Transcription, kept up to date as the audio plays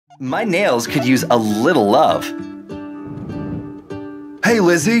My nails could use a little love. Hey,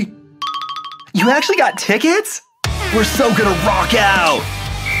 Lizzie. You actually got tickets? We're so gonna rock out!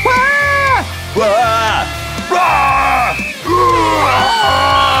 Wah! Wah! Wah!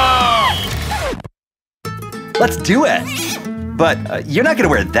 Let's do it! But you're not gonna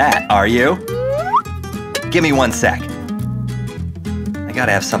wear that, are you? Give me 1 sec. I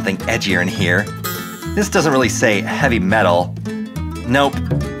gotta have something edgier in here. This doesn't really say heavy metal. Nope.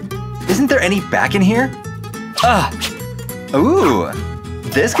 Isn't there any back in here? Ugh! Ooh!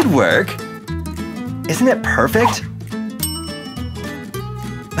 This could work. Isn't it perfect?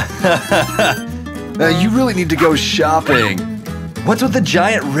 You really need to go shopping. What's with the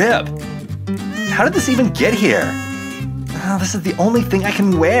giant rib? How did this even get here? Oh, this is the only thing I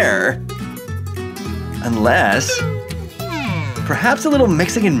can wear. Unless… perhaps a little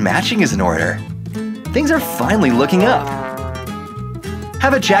mixing and matching is in order. Things are finally looking up.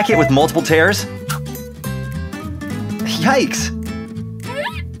 Have a jacket with multiple tears? Yikes!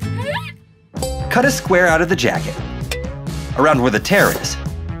 Cut a square out of the jacket, around where the tear is.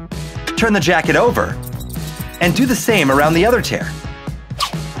 Turn the jacket over, and do the same around the other tear.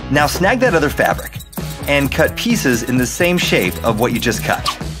 Now snag that other fabric, and cut pieces in the same shape of what you just cut.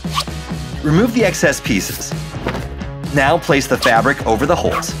 Remove the excess pieces. Now place the fabric over the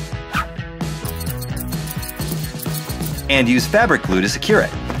holes. And use fabric glue to secure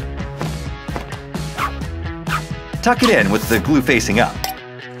it. Tuck it in with the glue facing up.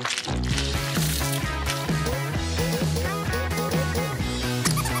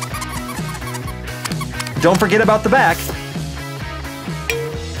 Don't forget about the back.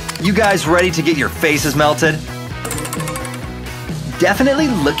 You guys ready to get your faces melted? Definitely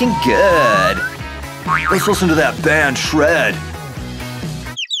looking good. Let's listen to that band shred.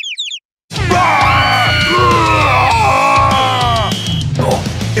 Oh,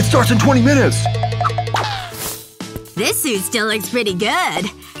 it starts in 20 minutes. This suit still looks pretty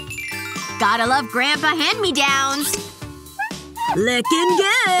good. Gotta love Grandpa hand-me-downs. Looking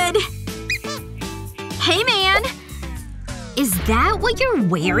good. Hey, man! Is that what you're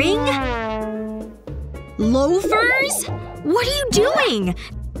wearing? Loafers? What are you doing?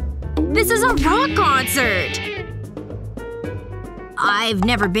 This is a rock concert! I've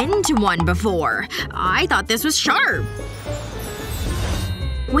never been to one before. I thought this was sharp.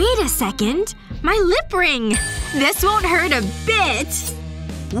 Wait a second. My lip ring! This won't hurt a bit.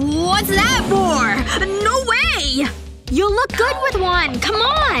 What's that for? No way! You'll look good with one. Come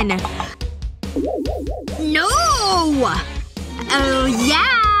on! No! Oh,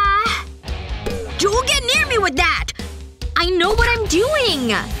 yeah! Don't get near me with that! I know what I'm doing!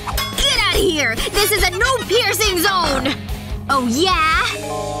 Get out of here! This is a no piercing zone! Oh, yeah?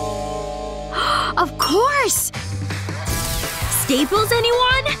 Of course! Staples,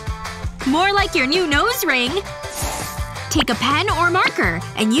 anyone? More like your new nose ring. Take a pen or marker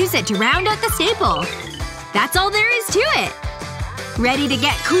and use it to round out the staple. That's all there is to it. Ready to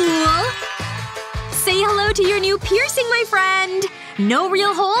get cool? Say hello to your new piercing, my friend! No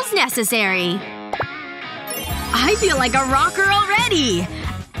real holes necessary. I feel like a rocker already!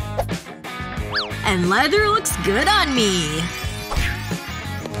 And leather looks good on me.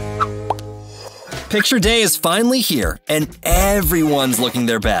 Picture day is finally here, and everyone's looking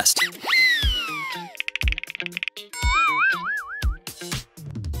their best.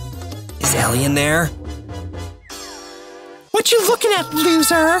 Is Ellie in there? What you looking at,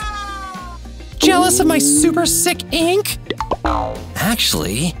 loser? Jealous of my super sick ink?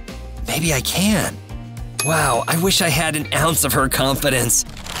 Actually, maybe I can. Wow, I wish I had an ounce of her confidence.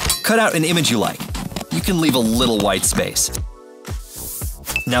 Cut out an image you like. You can leave a little white space.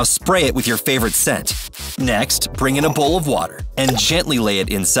 Now spray it with your favorite scent. Next, bring in a bowl of water and gently lay it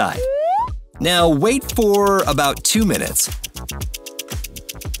inside. Now wait for about 2 minutes.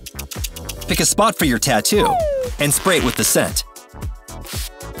 Pick a spot for your tattoo and spray it with the scent.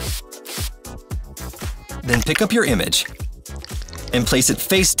 Then pick up your image and place it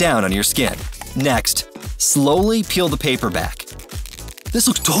face down on your skin. Next, slowly peel the paper back. This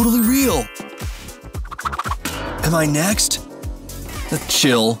looks totally real! Am I next? That's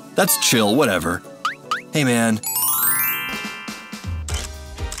chill, whatever. Hey man.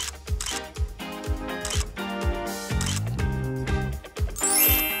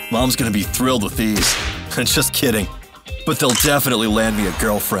 Mom's gonna be thrilled with these. Just kidding. But they'll definitely land me a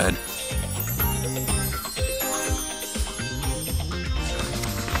girlfriend.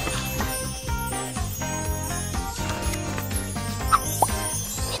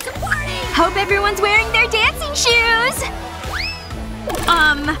 Hope everyone's wearing their dancing shoes!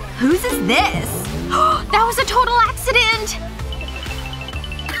 Whose is this? That was a total accident!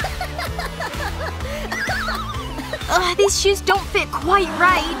 Ugh, these shoes don't fit quite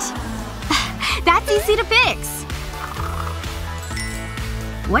right. That's easy to fix.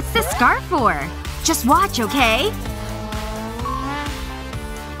 What's the scarf for? Just watch, okay?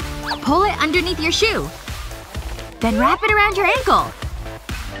 Pull it underneath your shoe. Then wrap it around your ankle.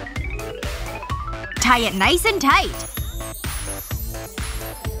 Tie it nice and tight.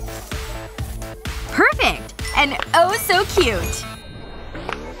 Perfect! And oh so cute!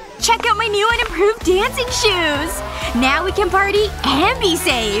 Check out my new and improved dancing shoes! Now we can party and be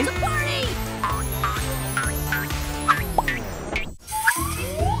safe!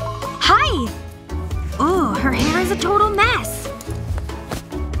 Hi! Oh, her hair is a total mess.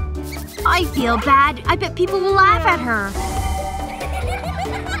 I feel bad. I bet people will laugh at her.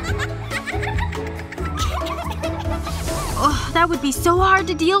 Oh, that would be so hard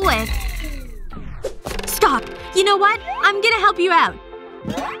to deal with. Stop. You know what? I'm gonna help you out.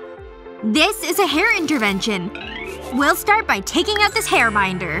 This is a hair intervention. We'll start by taking out this hair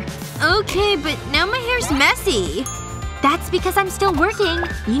binder. Okay, but now my hair's messy. That's because I'm still working.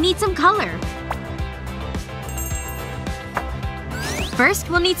 You need some color. First,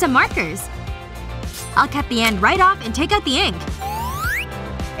 we'll need some markers. I'll cut the end right off and take out the ink.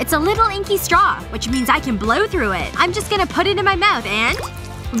 It's a little inky straw, which means I can blow through it. I'm just gonna put it in my mouth and…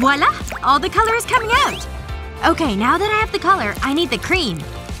 voila! All the color is coming out! Okay, now that I have the color, I need the cream.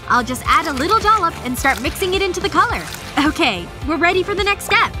 I'll just add a little dollop and start mixing it into the color. Okay, we're ready for the next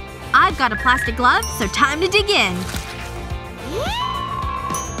step. I've got a plastic glove, so time to dig in.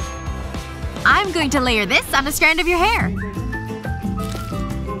 I'm going to layer this on a strand of your hair.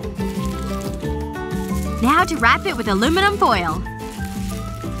 Now to wrap it with aluminum foil.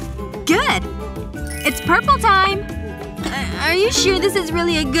 Good! It's purple time! Are you sure this is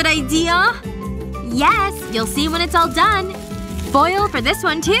really a good idea? Yes, you'll see when it's all done. Foil for this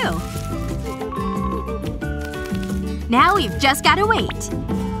one, too. Now we've just gotta wait.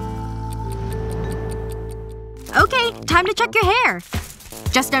 Okay, time to check your hair.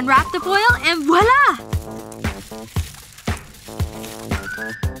 Just unwrap the foil and voila!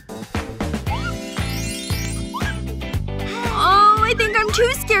 Oh, I think I'm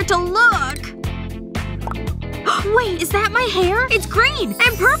too scared to look. Wait, is that my hair? It's green!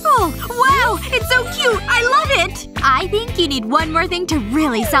 And purple! Wow! It's so cute! I love it! I think you need one more thing to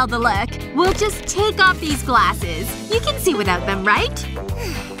really sell the look. We'll just take off these glasses. You can see without them, right?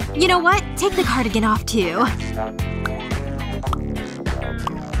 You know what? Take the cardigan off, too.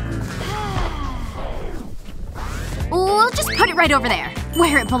 We'll just put it right over there.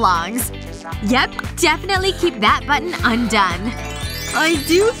 Where it belongs. Yep, definitely keep that button undone. I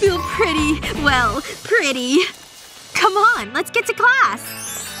do feel pretty. Well, pretty. Come on, let's get to class.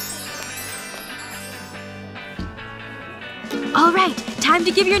 Alright, time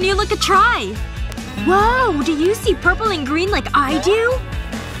to give your new look a try. Whoa, do you see purple and green like I do?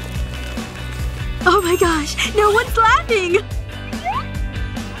 Oh my gosh, no one's laughing!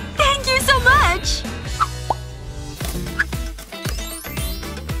 Thank you so much!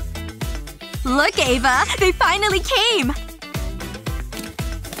 Look, Ava! They finally came!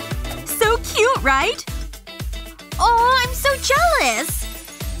 So cute, right? Oh, I'm so jealous!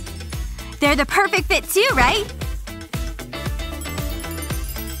 They're the perfect fit too, right?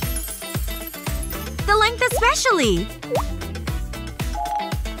 The length especially!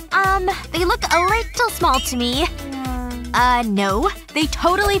 They look a little small to me. No. They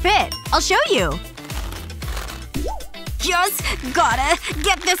totally fit. I'll show you. Just gotta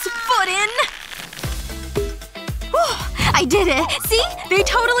get this foot in. Whew, I did it. See? They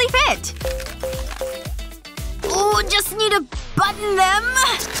totally fit. Oh, just need to button them.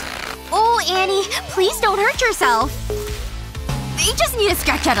 Oh, Annie. Please don't hurt yourself. They just need to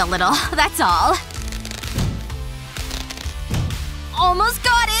stretch out a little. That's all. Almost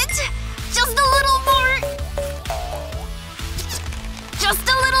got it! Just a little more! Just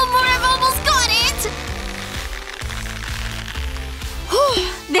a little more, I've almost got it! Whew,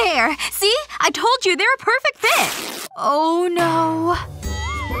 there! See? I told you, they're a perfect fit! Oh no.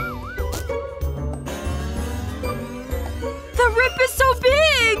 The rip is so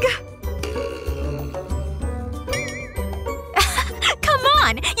big! Come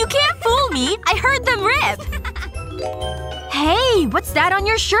on! You can't fool me! I heard them rip! Hey, what's that on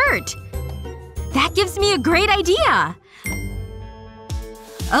your shirt? That gives me a great idea!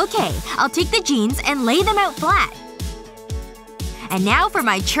 Okay, I'll take the jeans and lay them out flat. And now for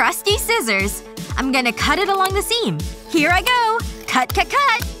my trusty scissors. I'm gonna cut it along the seam. Here I go! Cut, cut,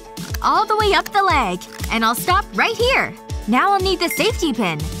 cut! All the way up the leg. And I'll stop right here. Now I'll need the safety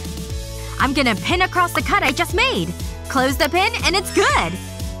pin. I'm gonna pin across the cut I just made. Close the pin and it's good!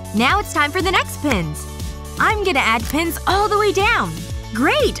 Now it's time for the next pins. I'm gonna add pins all the way down.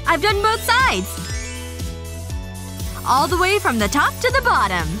 Great! I've done both sides! All the way from the top to the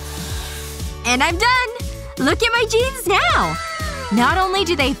bottom. And I'm done! Look at my jeans now! Not only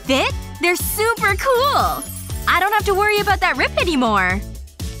do they fit, they're super cool! I don't have to worry about that rip anymore.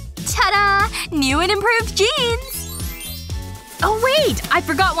 Ta-da! New and improved jeans! Oh wait! I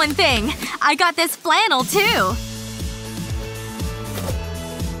forgot one thing. I got this flannel too.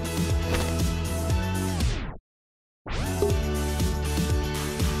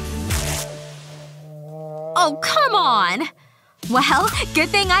 Oh, come on! Well, good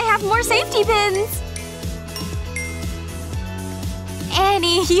thing I have more safety pins.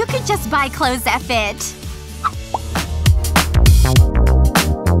 Annie, you could just buy clothes that fit.